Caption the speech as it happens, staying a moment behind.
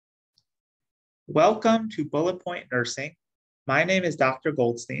Welcome to Bullet Point Nursing. My name is Dr.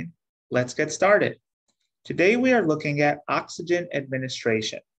 Goldstein. Let's get started. Today we are looking at oxygen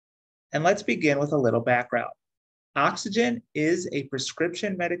administration. And let's begin with a little background. Oxygen is a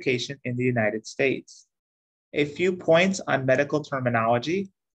prescription medication in the United States. A few points on medical terminology.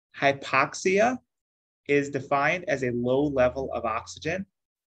 Hypoxia is defined as a low level of oxygen.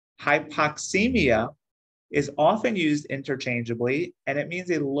 Hypoxemia is often used interchangeably, and it means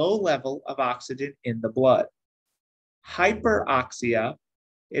a low level of oxygen in the blood. Hyperoxia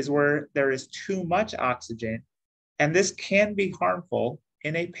is where there is too much oxygen, and this can be harmful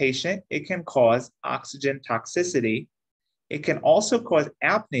in a patient. It can cause oxygen toxicity. It can also cause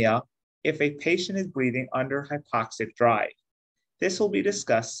apnea if a patient is breathing under hypoxic drive. This will be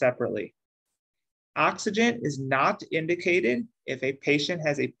discussed separately. Oxygen is not indicated if a patient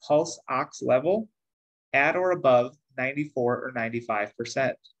has a pulse ox level at or above 94 or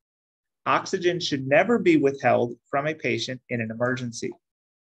 95%. Oxygen should never be withheld from a patient in an emergency.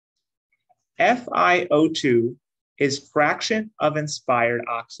 FiO2 is fraction of inspired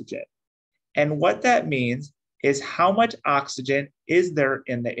oxygen. And what that means is how much oxygen is there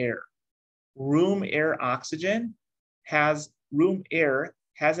in the air. Room air has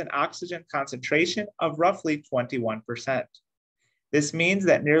an oxygen concentration of roughly 21%. This means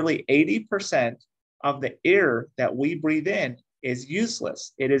that nearly 80% of the air that we breathe in is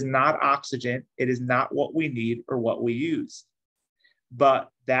useless. It is not oxygen. It is not what we need or what we use. But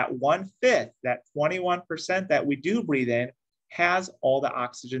that 1/5, that 21% that we do breathe in has all the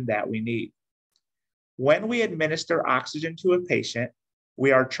oxygen that we need. When we administer oxygen to a patient, we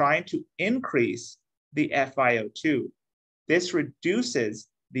are trying to increase the FiO2. This reduces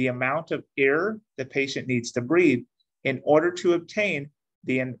the amount of air the patient needs to breathe in order to obtain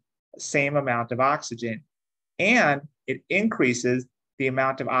the same amount of oxygen, and it increases the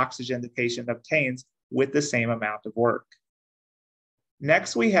amount of oxygen the patient obtains with the same amount of work.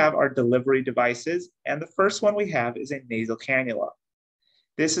 Next, we have our delivery devices, and the first one we have is a nasal cannula.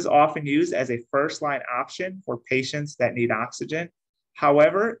 This is often used as a first-line option for patients that need oxygen.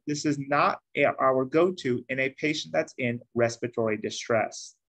 However, this is not our go-to in a patient that's in respiratory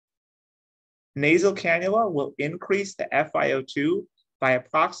distress. Nasal cannula will increase the FiO2 by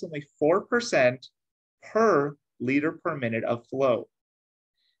approximately 4% per liter per minute of flow.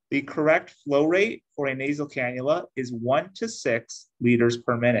 The correct flow rate for a nasal cannula is 1 to 6 liters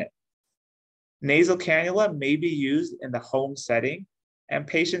per minute. Nasal cannula may be used in the home setting, and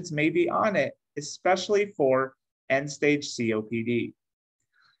patients may be on it, especially for end-stage COPD.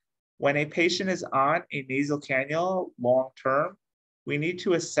 When a patient is on a nasal cannula long-term, we need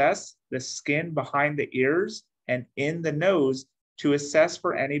to assess the skin behind the ears and in the nose to assess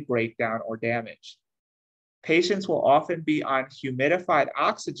for any breakdown or damage. Patients will often be on humidified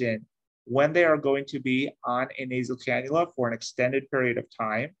oxygen when they are going to be on a nasal cannula for an extended period of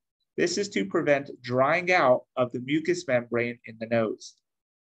time. This is to prevent drying out of the mucous membrane in the nose.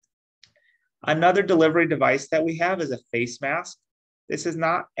 Another delivery device that we have is a face mask. This is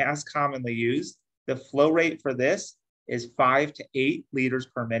not as commonly used. The flow rate for this is 5 to 8 liters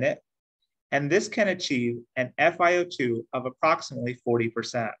per minute, and this can achieve an FiO2 of approximately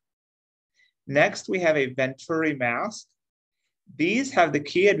 40%. Next, we have a Venturi mask. These have the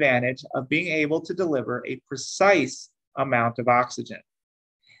key advantage of being able to deliver a precise amount of oxygen.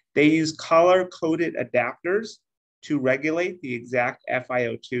 They use color-coded adapters to regulate the exact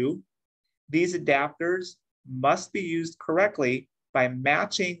FiO2. These adapters must be used correctly by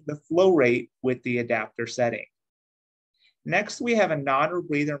matching the flow rate with the adapter setting. Next, we have a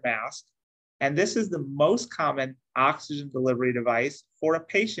non-rebreather mask, and this is the most common oxygen delivery device for a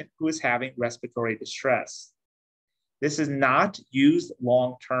patient who is having respiratory distress. This is not used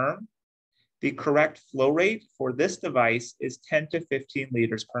long-term. The correct flow rate for this device is 10 to 15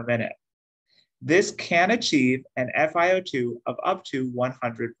 liters per minute. This can achieve an FiO2 of up to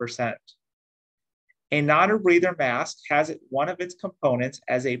 100%. A non-rebreather mask has one of its components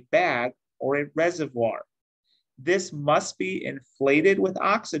as a bag or a reservoir. This must be inflated with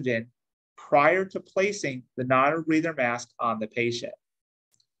oxygen prior to placing the non-rebreather mask on the patient.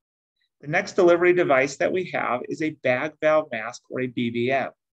 The next delivery device that we have is a bag valve mask or a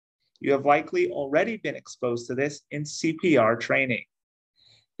BVM. You have likely already been exposed to this in CPR training.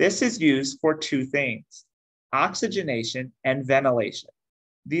 This is used for two things: oxygenation and ventilation.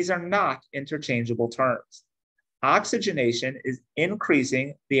 These are not interchangeable terms. Oxygenation is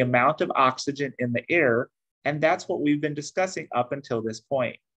increasing the amount of oxygen in the air, and that's what we've been discussing up until this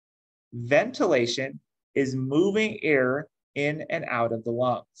point. Ventilation is moving air in and out of the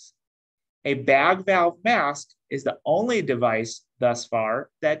lungs. A bag valve mask is the only device thus far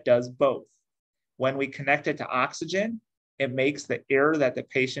that does both. When we connect it to oxygen, it makes the air that the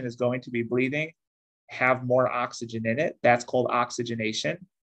patient is going to be breathing have more oxygen in it. That's called oxygenation.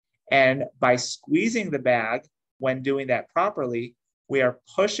 And by squeezing the bag, when doing that properly, we are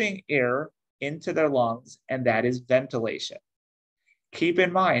pushing air into their lungs, and that is ventilation. Keep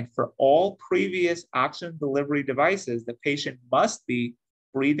in mind, for all previous oxygen delivery devices, the patient must be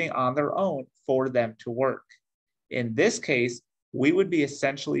breathing on their own for them to work. In this case, we would be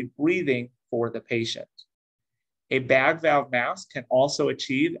essentially breathing for the patient. A bag valve mask can also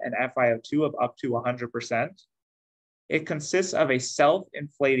achieve an FiO2 of up to 100%. It consists of a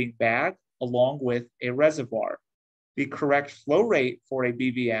self-inflating bag along with a reservoir. The correct flow rate for a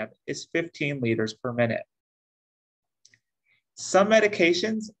BVM is 15 liters per minute. Some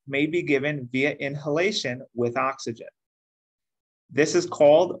medications may be given via inhalation with oxygen. This is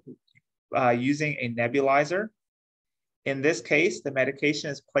called using a nebulizer. In this case, the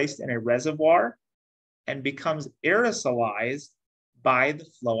medication is placed in a reservoir and becomes aerosolized by the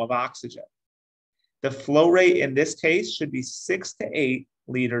flow of oxygen. The flow rate in this case should be 6 to 8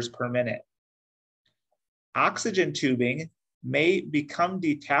 liters per minute. Oxygen tubing may become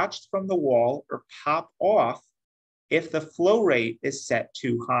detached from the wall or pop off if the flow rate is set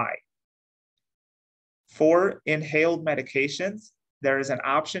too high. For inhaled medications, there is an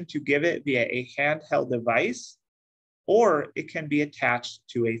option to give it via a handheld device, or it can be attached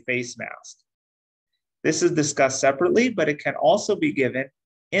to a face mask. This is discussed separately, but it can also be given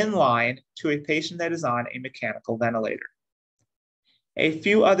in line to a patient that is on a mechanical ventilator. A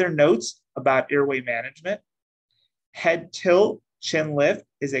few other notes about airway management. Head tilt, chin lift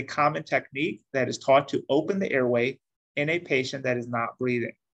is a common technique that is taught to open the airway in a patient that is not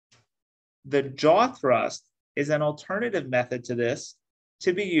breathing. The jaw thrust is an alternative method to this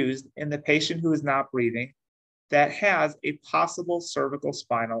to be used in the patient who is not breathing that has a possible cervical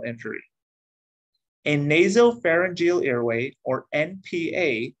spinal injury. A nasopharyngeal airway, or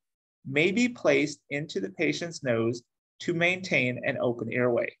NPA, may be placed into the patient's nose to maintain an open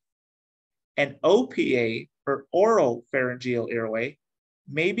airway. An OPA, or oral pharyngeal airway,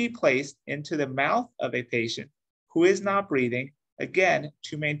 may be placed into the mouth of a patient who is not breathing, again,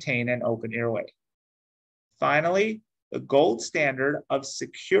 to maintain an open airway. Finally, the gold standard of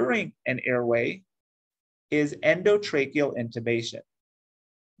securing an airway is endotracheal intubation.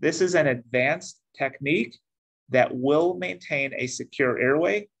 This is an advanced technique that will maintain a secure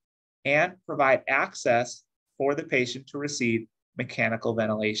airway and provide access for the patient to receive mechanical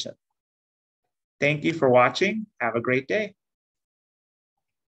ventilation. Thank you for watching. Have a great day.